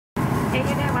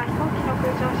ANA は飛行機の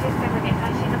空調システムに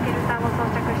最新のフィルターを装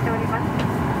着しております。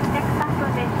約3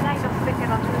分で機内のすべて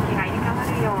の空気が入れ替わ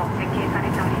るよう設計され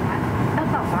ております。ど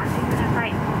うぞご安心くださ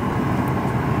い。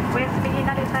お休みに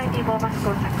なる際にもマス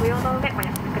クを着用の上お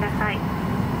休みください。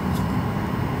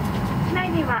機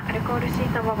内にはアルコールシー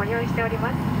トもご用意しており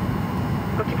ます。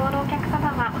ご希望のお客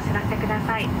様はお知らせくだ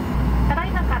さい。ただ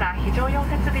いまから非常用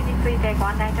設備についてご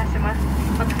案内いたします。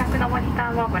お近くのモニ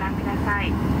ターをご覧くださ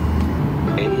い。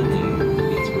ANA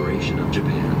Inspiration of Japan。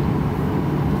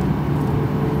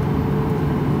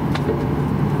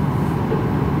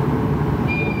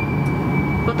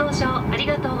ご搭乗あり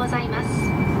がとうございます。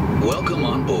 Welcome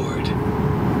on board。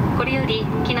これより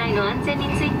機内の安全に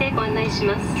ついてご案内し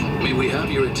ます。 May we have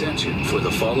your attention for the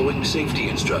following safety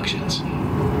instructions。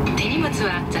手荷物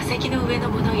は座席の上の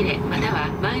物入れまたは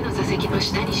前の座席の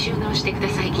下に収納してくだ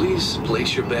さい。 Please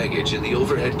place your baggage in the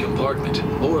overhead compartment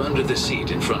or under the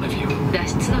seat in front of you。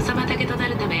 脱出の妨げとな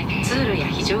るため通路や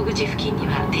非常口付近に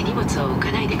は手荷物を置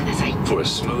かないでください。 For a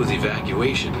smooth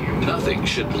evacuation, nothing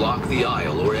should block the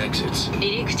aisle or exits。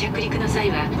 離陸着陸の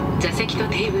際は座席と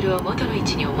テーブルを元の位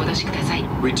置にお戻しください。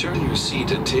 Return your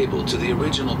seat and table to the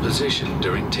original position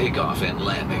during takeoff and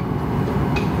landing。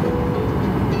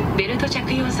 ベルト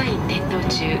着用サイン点灯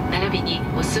中並びに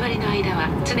お座りの間は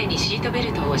常にシートベ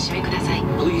ルトをお締めください。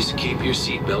 Please keep your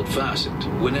seat belt fastened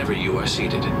whenever you are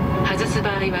seated。 外す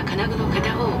場合は金具の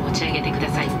片方を持ち上げてくだ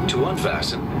さい。 To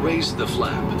unfasten, raise the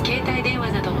flap。 携帯電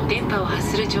話などの電波を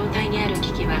発する状態にある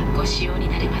機器はご使用に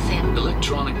なれません。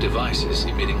 Electronic devices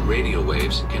emitting radio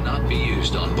waves cannot be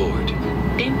used on board。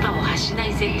 電波を発しな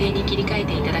い設定に切り替え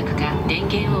ていただくか電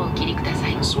源をお切りくださ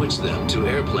い。 Switch them to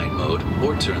airplane mode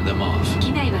or turn them off。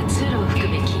 機内は通路を含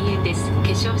め禁煙です。化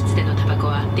粧室でのタバコ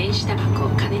は電子タバコ、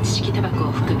加熱式タバコ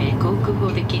を含め航空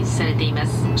法で禁止されていま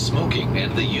す。 Smoking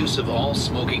and the use of all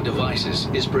smoking devices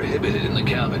is prohibited in the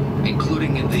cabin,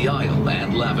 including in the aisle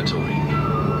and lavatory。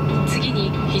 次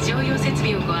に非常用設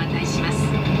備をご案内します。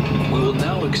 We will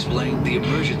now explain the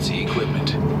emergency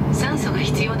equipment。 酸素が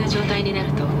必要な状態にな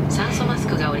ると酸素マス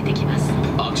クが降りてきます。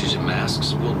 Oxygen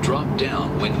masks will drop down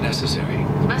when necessary。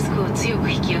 マスクを強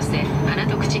く引き寄せ鼻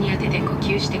と口に当てて呼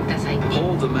吸してください。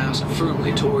 Hold the mask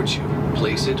firmly towards you,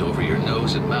 place it over your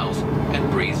nose and mouth, and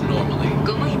breathe normally。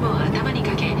 ゴム紐を頭に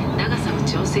かけ長さを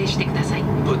調整してください。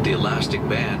 Put the elastic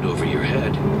band over your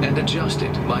head and adjust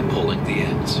it by pulling the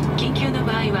ends。 緊急の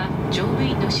場合は乗務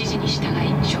員の指示に従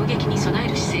い衝撃に備え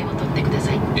る姿勢をとってくだ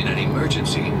さい。 In an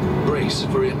emergency, brace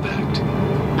for impact。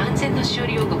 安全のしお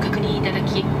りをご確認いただ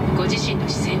きご自身の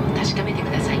姿勢を確かめて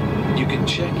ください。 You can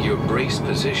check your brace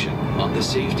position on the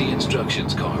safety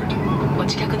instructions card。 お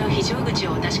近くの非常口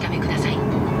をお確かめください。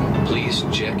 Please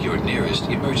check your nearest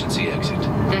emergency exit。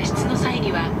 脱出の際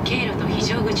には経路と非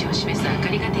常口を示す明か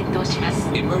りが点灯します。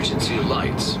 Emergency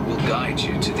lights will guide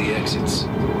you to the exits。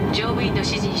 乗務員の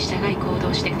指示に従い行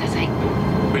動してください。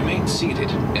 Remain seated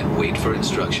and wait for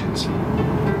instructions。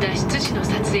 脱出時の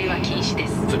撮影は禁止で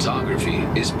す。 Photography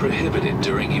is prohibited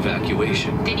during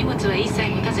evacuation。 手荷物は一切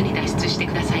持たずに脱出して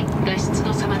ください。脱出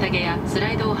の妨げやス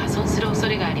ライドを破損する恐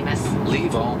れがあります。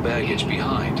 Leave all baggage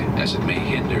behind as it may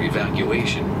hinder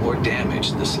evacuation or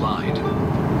damage the slide。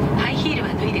 ハイヒールは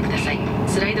脱いでください。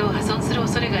スライドを破損する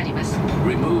恐れがあります。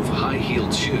 Remove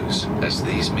high-heeled shoes as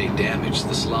these may damage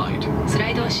the slide。 スラ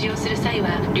イドを使用する際は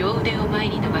両腕を前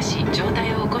に伸ばし上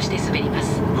体を起こして滑りま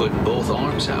す。 Put both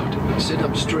arms out, sit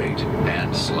up straight,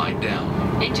 and slide down。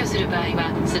 援助する場合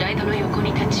はスライドの横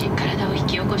に立ち体を引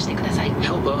き起こしてください。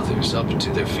 Help others up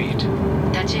to their feet。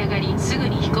 立ち上がりすぐ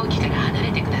に飛行機から離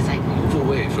れてください。 Move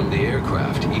away from the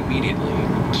aircraft immediately。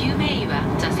 救命医は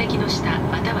座席の下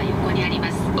または横にあり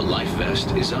ます。 A life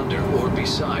vest is under or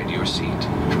beside your seat。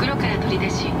 袋から取り出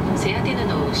し背当て布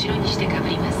を後ろにしてかぶ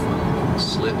ります。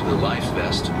 Slip the life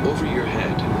vest over your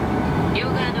head。 両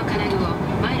側の金具を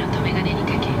前の留め金に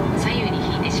かけ左右に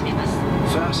引いて締めます。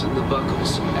 Fasten the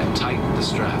buckles and tighten the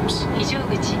straps。 非常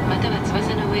口または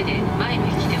翼の上で前の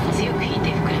引き手を強く引い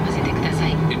て膨らませてくださ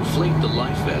い。 Inflate the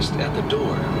life vest at the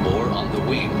door or on the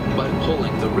wing by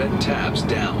pulling the red tabs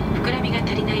down。 膨らみが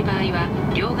足りない場合は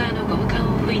両側のゴム管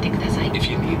を吹いてください。 If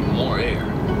you need more air,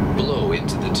 blow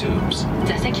into the tubes。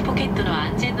 座席ポケットの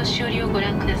安全のしおりをご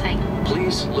覧ください。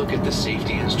 Please look at the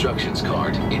safety instructions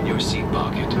card in your seat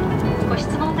pocket。 ご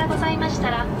質問がございました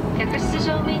ら客室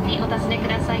乗務員にお尋ねく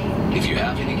ださい。 If you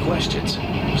have any questions,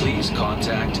 please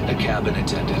contact a cabin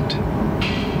attendant。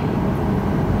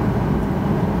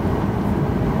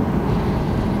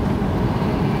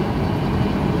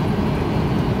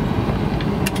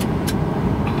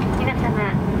 皆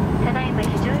様、ただいま非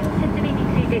常用設備に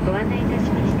ついてご案内いた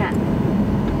しました。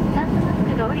酸素マス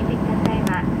クが降りてきた際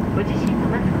はご自身の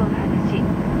マスクを外し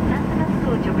酸素マス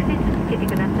クを直接つけて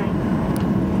ください。